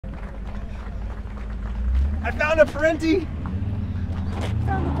I found a Perentti!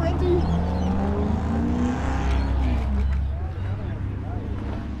 Found a Perentti!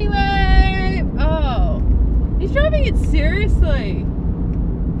 Anyway, oh, he's driving it seriously.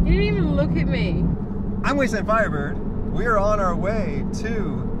 He didn't even look at me. I'm Wasteland Firebird. We're on our way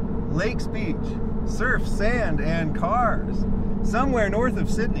to Lakes Beach. Surf, sand, and cars. Somewhere north of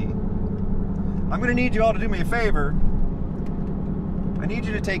Sydney. I'm gonna need you all to do me a favor. I need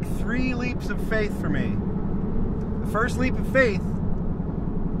you to take 3 leaps of faith for me. The first leap of faith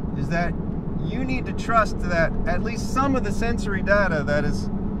is that you need to trust that at least some of the sensory data that is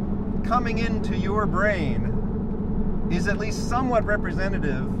coming into your brain is at least somewhat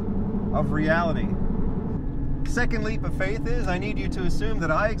representative of reality. Second leap of faith is I need you to assume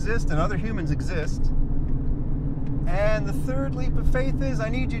that I exist and other humans exist. And the third leap of faith is I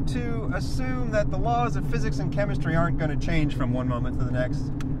need you to assume that the laws of physics and chemistry aren't going to change from one moment to the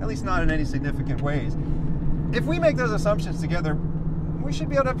next, at least not in any significant ways. If we make those assumptions together, we should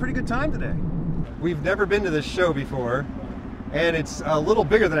be able to have a pretty good time today. We've never been to this show before, and it's a little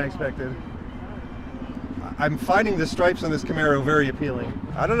bigger than I expected. I'm finding the stripes on this Camaro very appealing.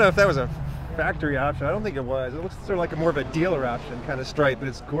 I don't know if that was a factory option. I don't think it was. It looks sort of like more of a dealer option kind of stripe, but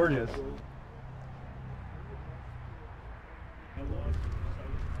it's gorgeous.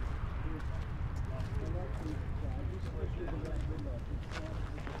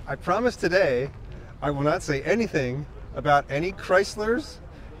 I promise today I will not say anything about any Chryslers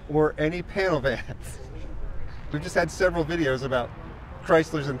or any panel vans. We've just had several videos about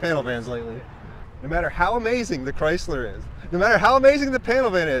Chryslers and panel vans lately. No matter how amazing the Chrysler is, no matter how amazing the panel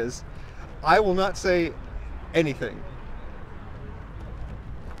van is, I will not say anything.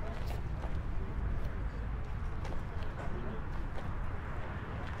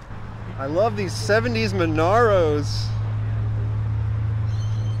 I love these 70s Monaros.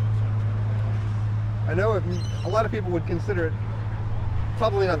 I know a lot of people would consider it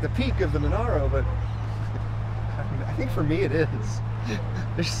probably not the peak of the Monaro, but I think for me it is.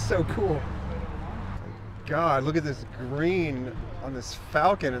 They're so cool. God, look at this green on this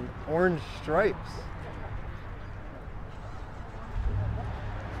Falcon and orange stripes.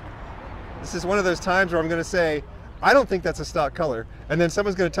 This is one of those times where I'm going to say, I don't think that's a stock color. And then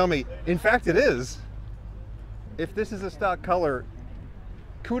someone's going to tell me, in fact it is. If this is a stock color,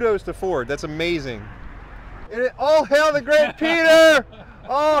 kudos to Ford. That's amazing. All hail the great Peter!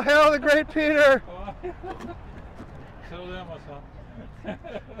 All hail the great Peter!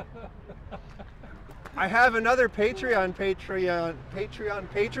 I have another Patreon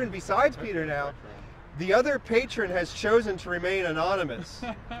patron besides Peter now. The other patron has chosen to remain anonymous.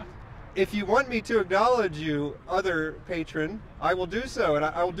 If you want me to acknowledge you, other patron, I will do so, and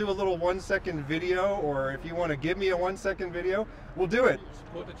I will do a little 1-second video, or if you want to give me a 1-second video, we'll do it.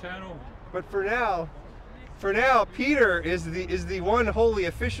 Support the channel. But for now, Peter is the one wholly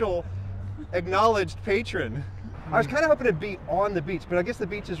official acknowledged patron. I was kind of hoping to be on the beach, but I guess the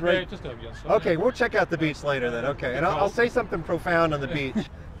beach is right. Yeah, just over your side. Okay, we'll check out the beach later then. Okay, and I'll say something profound on the beach.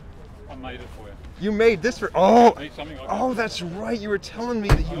 I made it for you. You made this for? Oh, Made something like oh, that's right. You were telling me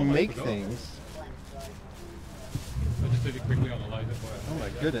that you make things. I just did it quickly on the laser for you. Oh my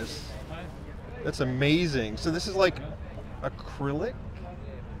goodness, that's amazing. So this is like acrylic,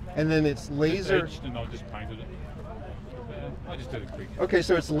 and then it's laser. It's edged and I just painted it. I just did it quick. Okay,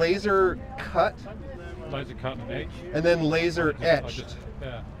 so it's laser cut. Laser cut and edge. And then laser etched.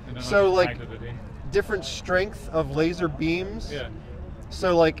 Yeah. And then So I like just painted it in. different strength of laser beams. Yeah.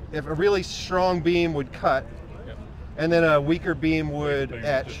 So like if a really strong beam would cut, Yep. and then a weaker beam would Beam,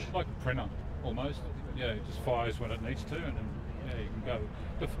 etch. just like a printer, almost. Yeah, it just fires when it needs to, and then yeah, you can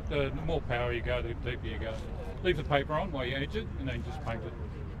go. The more power you go, the deeper you go. Leave the paper on while you edge it, and then just paint it.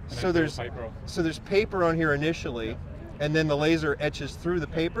 And So then there's peel the paper off. so there's paper on here initially, and then the laser etches through the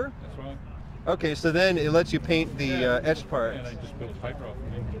paper. That's right. Okay, so then it lets you paint the etched part. And then just peel the paper off.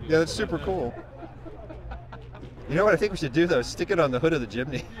 And then Yeah, that's super cool. You know what I think we should do though? Stick it on the hood of the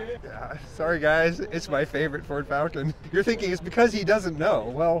Jimny. Yeah, sorry guys, it's my favorite Ford Falcon. You're thinking it's because he doesn't know.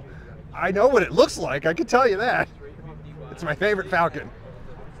 Well, I know what it looks like, I can tell you that. It's my favorite Falcon.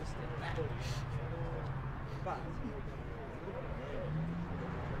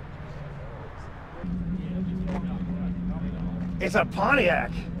 It's a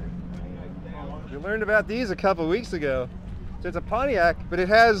Pontiac. We learned about these a couple weeks ago. So it's a Pontiac, but it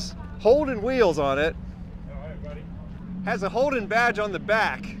has Holden wheels on it. Has a Holden badge on the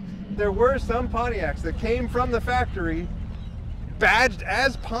back. There were some Pontiacs that came from the factory, badged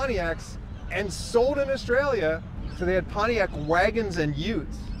as Pontiacs, and sold in Australia. So they had Pontiac wagons and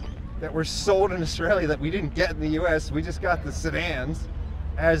utes that were sold in Australia that we didn't get in the US. We just got the sedans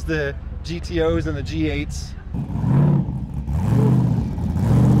as the GTOs and the G8s.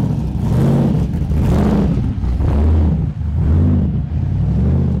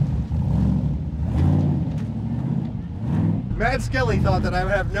 Matt Skelly thought that I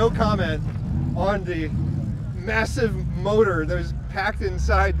would have no comment on the massive motor that was packed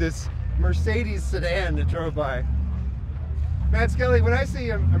inside this Mercedes sedan that drove by. Matt Skelly, when I see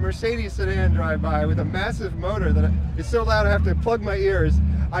a Mercedes sedan drive by with a massive motor that is so loud I have to plug my ears,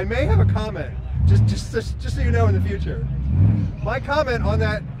 I may have a comment, just so you know in the future. My comment on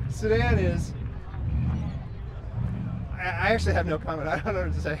that sedan is, I actually have no comment. I don't know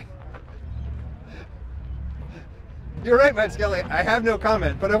what to say. You're right, Matt Skelly, I have no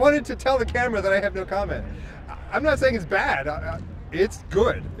comment, but I wanted to tell the camera that I have no comment. I'm not saying it's bad. It's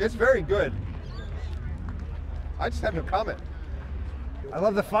good. It's very good. I just have no comment. I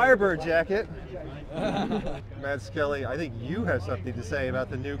love the Firebird jacket. Matt Skelly, I think you have something to say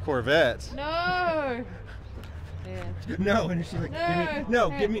about the new Corvette. No. Yeah. No, and she's like,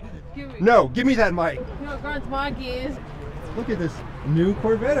 give me that mic. No, it grinds my gears. Look at this new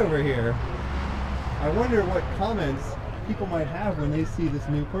Corvette over here. I wonder what comments people might have when they see this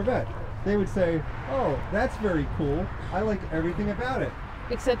new Corvette. They would say, oh, that's very cool. I like everything about it.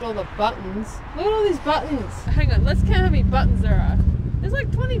 Except all the buttons. Look at all these buttons. Hang on, let's count how many buttons there are. There's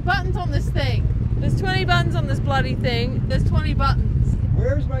like 20 buttons on this thing. There's 20 buttons on this bloody thing. There's 20 buttons.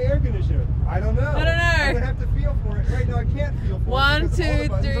 Where's my air conditioner? I don't know. I don't know. I'm gonna have to feel for it. Right now I can't feel for One, it. two, all the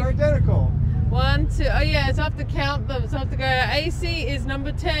buttons three. are identical. 1, 2. Oh yeah, so I have to count them. So I have to go. AC is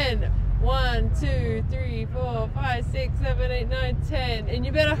number 10. 1, 2, 3, 4, 5, 6, 7, 8, 9, 10. And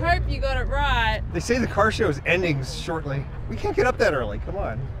you better hope you got it right. They say the car show is ending shortly. We can't get up that early. Come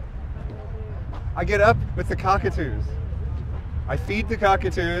on. I get up with the cockatoos. I feed the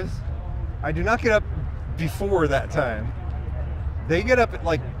cockatoos. I do not get up before that time. They get up at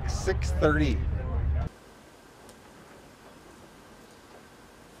like 6:30.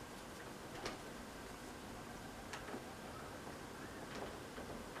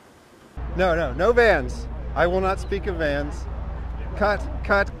 No vans. I will not speak of vans. Cut.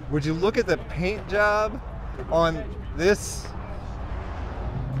 Would you look at the paint job on this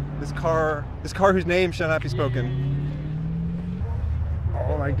car whose name shall not be spoken?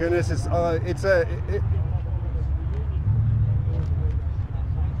 Oh my goodness, it's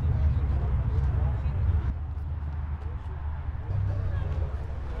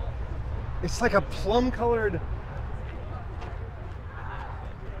like a plum colored.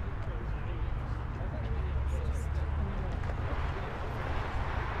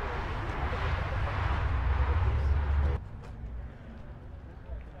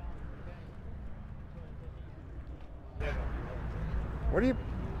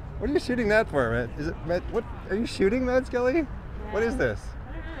 What are you shooting that for, Matt? Is it Matt? What are you shooting, Matt Skelly? Yeah. What is this?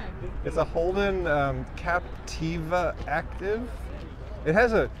 I don't know. It's a Holden Captiva Active. It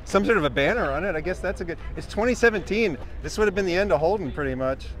has some sort of a banner on it. I guess that's a good. It's 2017. This would have been the end of Holden, pretty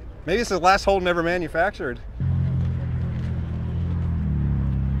much. Maybe it's the last Holden ever manufactured.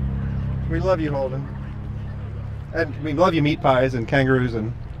 We love you, Holden, and we love you, meat pies and kangaroos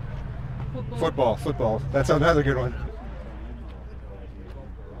and football. That's another good one.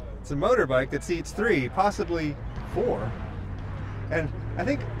 It's a motorbike that seats 3, possibly 4. And I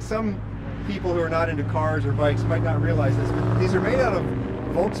think some people who are not into cars or bikes might not realize this, but these are made out of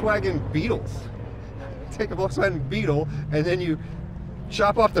Volkswagen Beetles. Take a Volkswagen Beetle and then you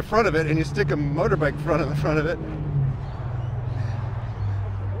chop off the front of it and you stick a motorbike front on the front of it.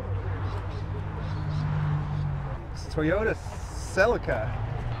 It's Toyota Celica.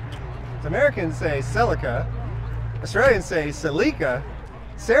 Americans say Celica, Australians say Celica.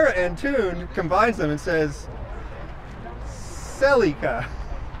 Sarah Antoon combines them and says Celica.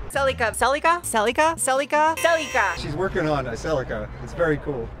 Celica. She's working on a Celica. It's very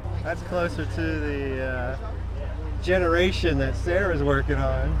cool. That's closer to the generation that Sarah's working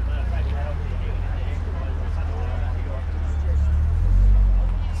on.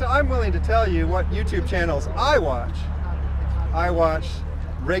 So I'm willing to tell you what YouTube channels I watch. I watch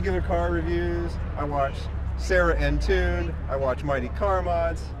regular car reviews. I watch Sarah Antoon. I watch Mighty Car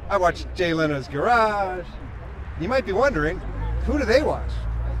Mods. I watch Jay Leno's Garage. You might be wondering, who do they watch?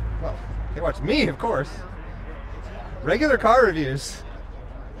 Well, they watch me, of course. Regular car reviews.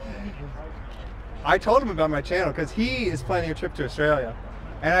 I told him about my channel because he is planning a trip to Australia.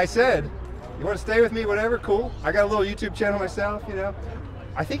 And I said, you want to stay with me, whatever, cool. I got a little YouTube channel myself, you know.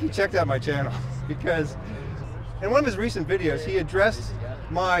 I think he checked out my channel because in one of his recent videos, he addressed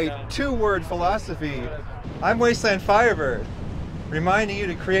my 2-word philosophy. I'm Wasteland Firebird, reminding you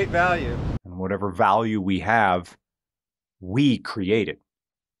to create value. And whatever value we have, we create it.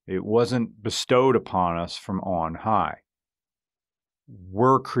 It wasn't bestowed upon us from on high.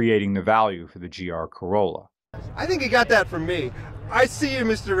 We're creating the value for the GR Corolla. I think he got that from me. I see you,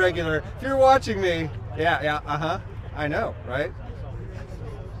 Mr. Regular. If you're watching me, yeah, I know, right?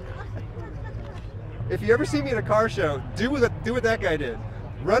 If you ever see me at a car show, do what that guy did.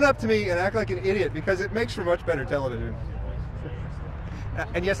 Run up to me and act like an idiot, because it makes for much better television.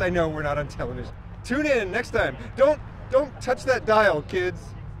 And yes, I know we're not on television. Tune in next time. Don't touch that dial, kids.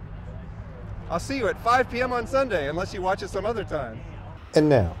 I'll see you at 5 p.m. on Sunday, unless you watch it some other time. And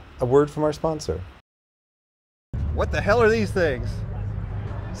now, a word from our sponsor. What the hell are these things?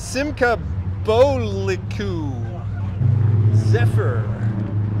 Simca Boliku Zephyr.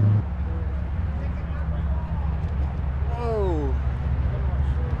 Whoa.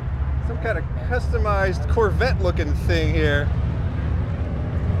 Some kind of customized Corvette looking thing here.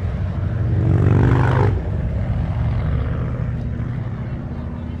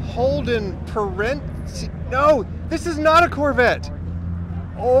 Holden Perentti. No, this is not a Corvette.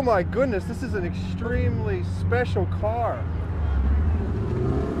 Oh my goodness, this is an extremely special car.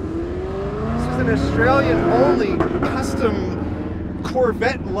 This is an Australian-only custom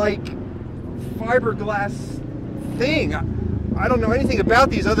Corvette-like fiberglass thing. I don't know anything about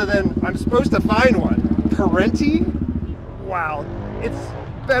these other than I'm supposed to find one. Perentti? Wow,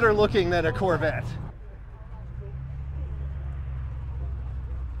 it's better looking than a Corvette.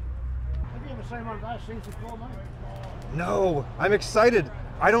 Have you ever seen one of those things before, mate? No, I'm excited.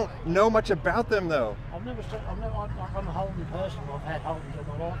 I don't know much about them though. I'm a Holden person. I've had Holdens in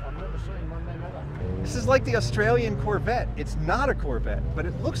my life. I've never seen one of them ever. This is like the Australian Corvette. It's not a Corvette, but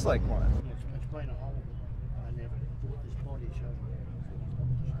it looks like one. It's been a Holden. I never bought this body show.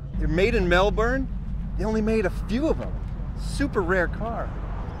 They're made in Melbourne. They only made a few of them. Super rare car.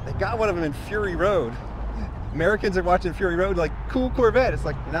 They got one of them in Fury Road. Americans are watching Fury Road like, cool Corvette. It's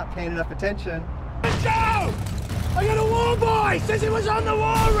like, you're not paying enough attention. Joe! I got a wall boy! Says it was on the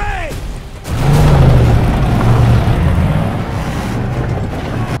wall ring!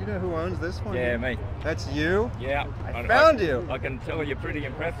 You know who owns this one? Yeah, me. That's you? Yeah. I found you. I can tell you're pretty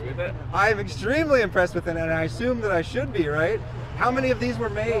impressed with it. I'm extremely impressed with it, and I assume that I should be, right? How many of these were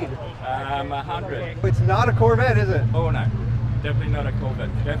made? 100. It's not a Corvette, is it? Oh no, definitely not a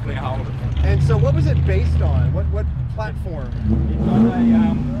Corvette. Definitely a Holden. And so what was it based on? What platform? It's on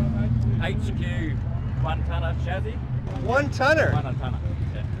a HQ 1-tonner chassis. 1-tonner? 1-tonner,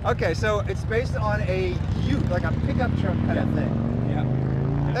 yeah. Okay, so it's based on a ute, like a pickup truck kind of thing.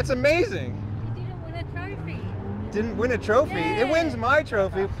 Yeah. That's amazing. You didn't win a trophy. Didn't win a trophy. Yay. It wins my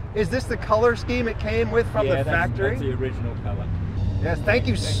trophy. Is this the color scheme it came with from the factory? That's the original color. Yes, thank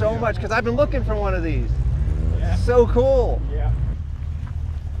you so much, because I've been looking for one of these. Yeah. So cool. Yeah.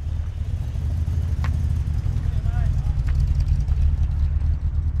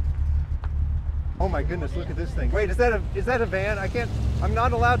 Oh my goodness, look at this thing. Wait, is that a van? I'm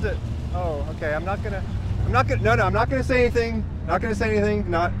not allowed to. Oh, okay. I'm not gonna say anything.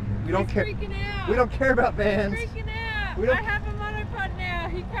 We don't care. Freaking out. We don't care about vans. Freaking out. We don't- I have a monopod now.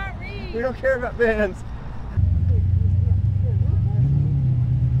 He can't read. We don't care about vans.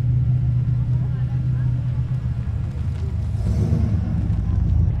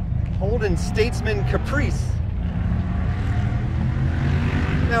 Holden Statesman Caprice.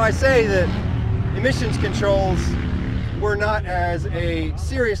 Now I say that emissions controls were not as a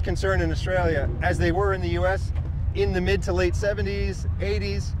serious concern in Australia as they were in the US in the mid to late 70s,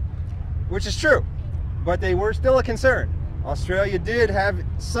 80s, which is true, but they were still a concern. Australia did have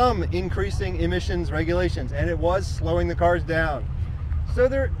some increasing emissions regulations, and it was slowing the cars down. So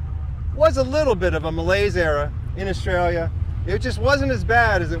there was a little bit of a malaise era in Australia. It just wasn't as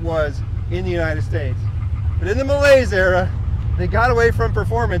bad as it was in the United States. But in the malaise era, they got away from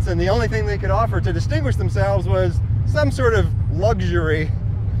performance, and the only thing they could offer to distinguish themselves was some sort of luxury.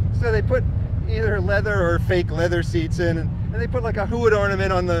 So they put either leather or fake leather seats in, and they put like a hood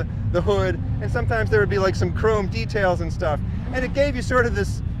ornament on the hood, and sometimes there would be like some chrome details and stuff. And it gave you sort of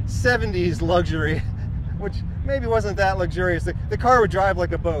this 70s luxury, which maybe wasn't that luxurious. The car would drive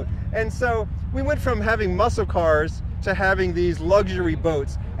like a boat. And so we went from having muscle cars to having these luxury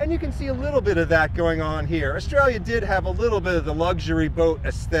boats. And you can see a little bit of that going on here. Australia did have a little bit of the luxury boat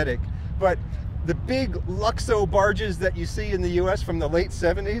aesthetic, but the big Luxo barges that you see in the US from the late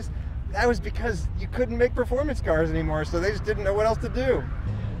 70s, that was because you couldn't make performance cars anymore, so they just didn't know what else to do.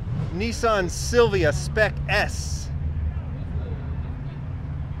 Nissan Silvia Spec S.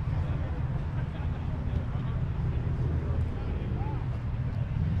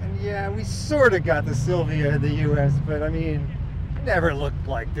 And yeah, we sort of got the Silvia in the US, but I mean, it never looked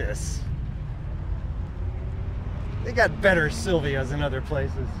like this. They got better Silvias in other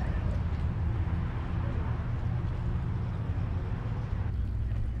places.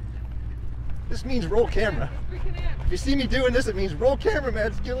 This means roll camera. If you see me doing this, it means roll camera,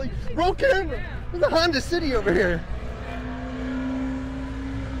 Mad Skilly. Roll camera! There's a Honda City over here.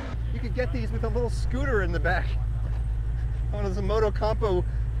 You could get these with a little scooter in the back. One of those Moto Campo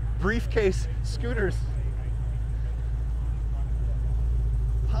briefcase scooters.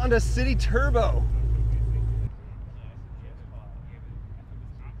 Honda City Turbo.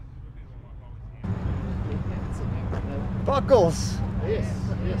 Buckles. Yes,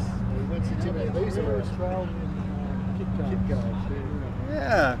 yes. We went to Timmy. These are Australian kit guards.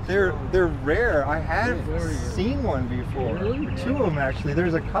 Yeah, they're rare. I have seen one before. Two of them actually.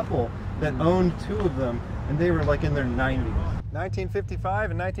 There's a couple that owned two of them, and they were like in their 90s.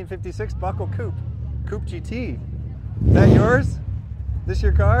 1955 and 1956 Buckle Coupe. Coupe GT. Is that yours? This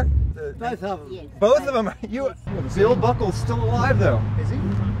your car? Both of them. Both of them. Bill Buckle's still alive though. Is he?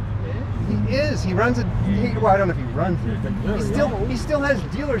 He is. He runs it. Well, I don't know if he runs it, but he still has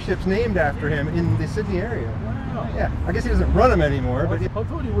dealerships named after him in the Sydney area. Wow. Yeah, I guess he doesn't run them anymore. But I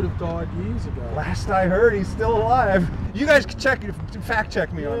thought he would have died years ago. last I heard, he's still alive. You guys can fact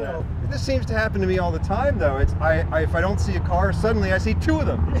check me on that. This seems to happen to me all the time, though. It's if I don't see a car, suddenly I see two of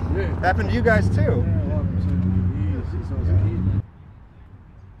them. Yeah. Happened to you guys too. Yeah, well, I've seen him for years since I was a kid.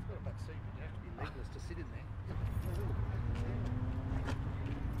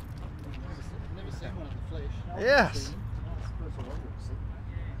 Never seen one in the flesh. Yes.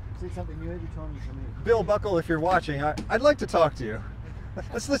 See something new every time you come in. Bill Buckle, if you're watching, I'd like to talk to you.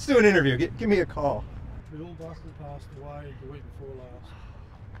 Let's do an interview. Give me a call. Bill Buckle passed away the week before last.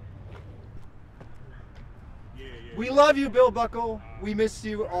 We love you, Bill Buckle. We miss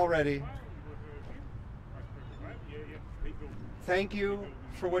you already. Thank you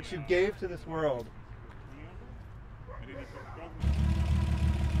for what you gave to this world.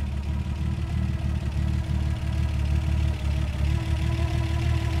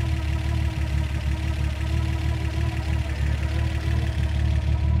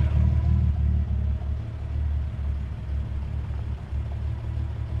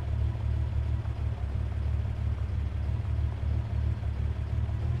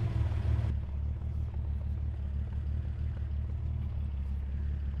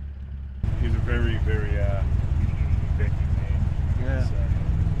 He's a very, very effective man. Yeah. So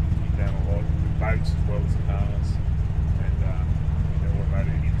he's done a lot with boats as well as cars, and the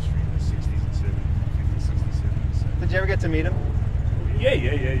automotive industry in the 60s and 70s, 50s, 60s, 70s. So. Did you ever get to meet him? Yeah.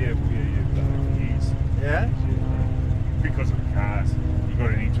 We've done it for years. Yeah? Because of the cars. He got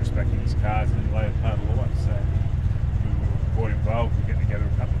an interest back in his cars and then later part of life. So we were quite involved. We get together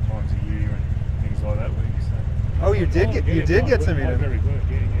a couple of times a year and things like that. So. Oh, you did get to meet him. Very good,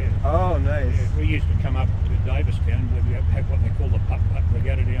 yeah. Oh, nice. Yeah, we used to come up to Davistown where we have what they call the putt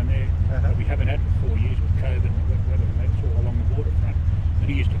regatta down there. But we haven't had for 4 years with COVID and wet weather, and that's all along the waterfront. And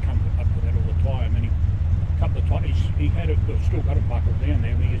he used to come up for that all the time. And a couple of times he had still got a buckle down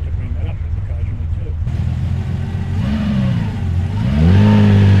there, and we used to bring that up occasionally too.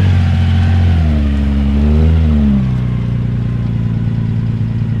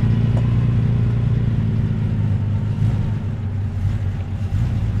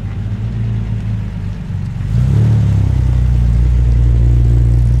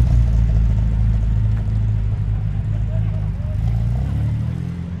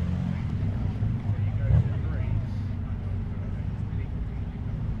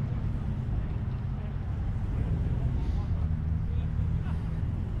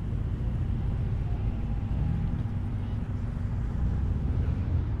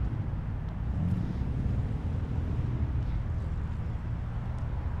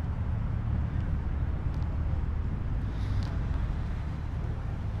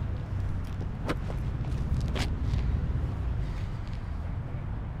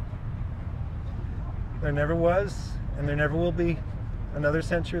 There never was, and there never will be another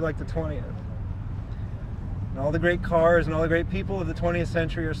century like the 20th. And all the great cars and all the great people of the 20th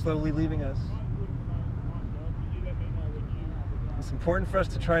century are slowly leaving us. It's important for us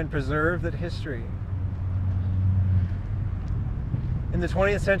to try and preserve that history. In the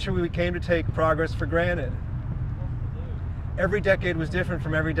 20th century, we came to take progress for granted. Every decade was different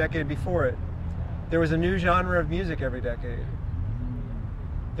from every decade before it. There was a new genre of music every decade.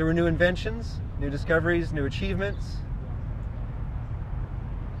 There were new inventions, new discoveries, new achievements.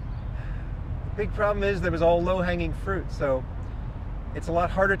 The big problem is there was all low-hanging fruit, so it's a lot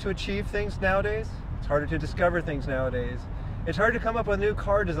harder to achieve things nowadays. It's harder to discover things nowadays. It's hard to come up with a new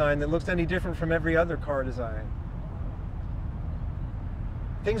car design that looks any different from every other car design.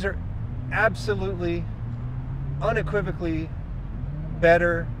 Things are absolutely unequivocally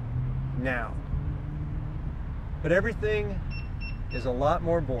better now. But everything is a lot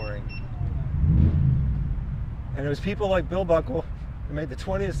more boring. And it was people like Bill Buckle who made the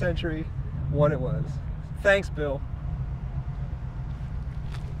 20th century what it was. Thanks, Bill.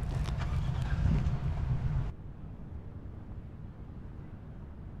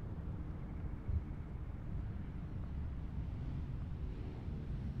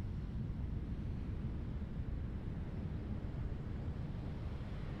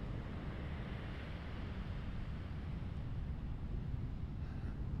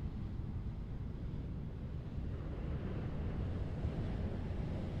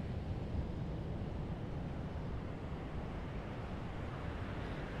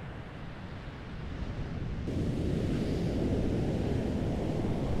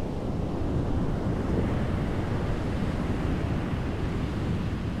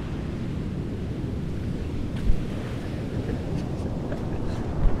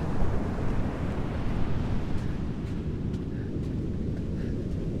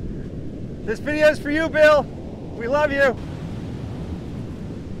 This video is for you, Bill. We love you.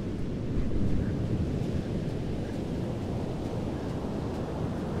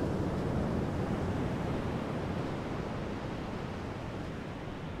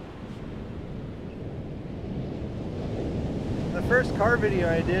 The first car video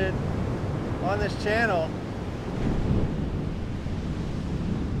I did on this channel,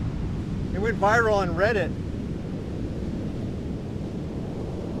 it went viral on Reddit.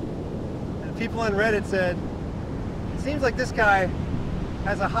 People on Reddit said, it seems like this guy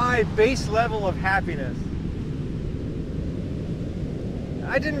has a high base level of happiness.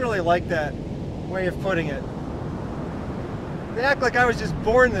 I didn't really like that way of putting it. They act like I was just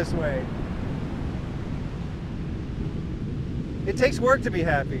born this way. It takes work to be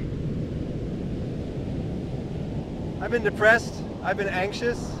happy. I've been depressed, I've been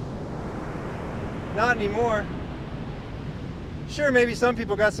anxious. Not anymore. Sure, maybe some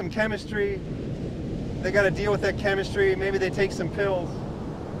people got some chemistry. They got to deal with that chemistry. Maybe they take some pills.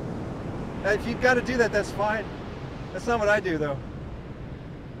 If you've got to do that, that's fine. That's not what I do, though.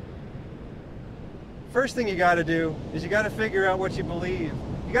 First thing you got to do is you got to figure out what you believe.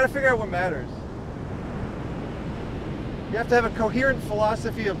 You got to figure out what matters. You have to have a coherent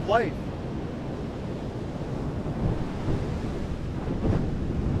philosophy of life.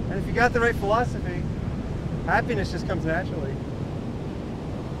 And if you got the right philosophy, happiness just comes naturally.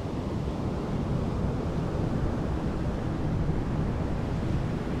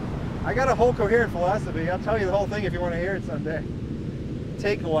 I got a whole coherent philosophy. I'll tell you the whole thing if you want to hear it someday. It'll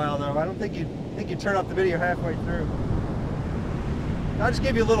take a while though. I don't think you'd turn off the video halfway through. I'll just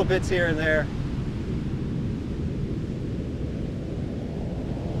give you little bits here and there.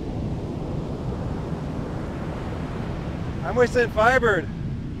 I'm Wasteland Firebird,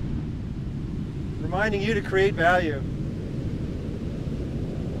 reminding you to create value.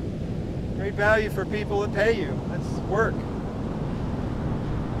 Create value for people that pay you. That's work.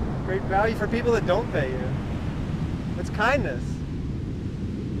 Create value for people that don't pay you. That's kindness.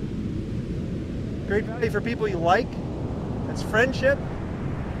 Create value for people you like. That's friendship.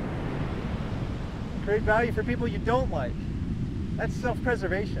 Create value for people you don't like. That's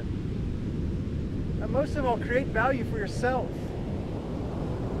self-preservation. And most of all, create value for yourself.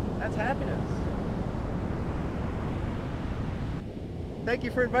 That's happiness. Thank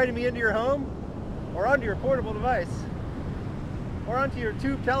you for inviting me into your home, or onto your portable device, or onto your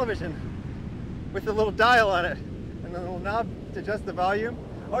tube television with the little dial on it and the little knob to adjust the volume.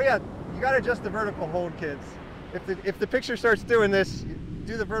 Oh yeah, you gotta adjust the vertical hold, kids. If the picture starts doing this,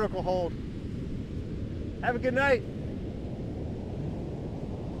 do the vertical hold. Have a good night.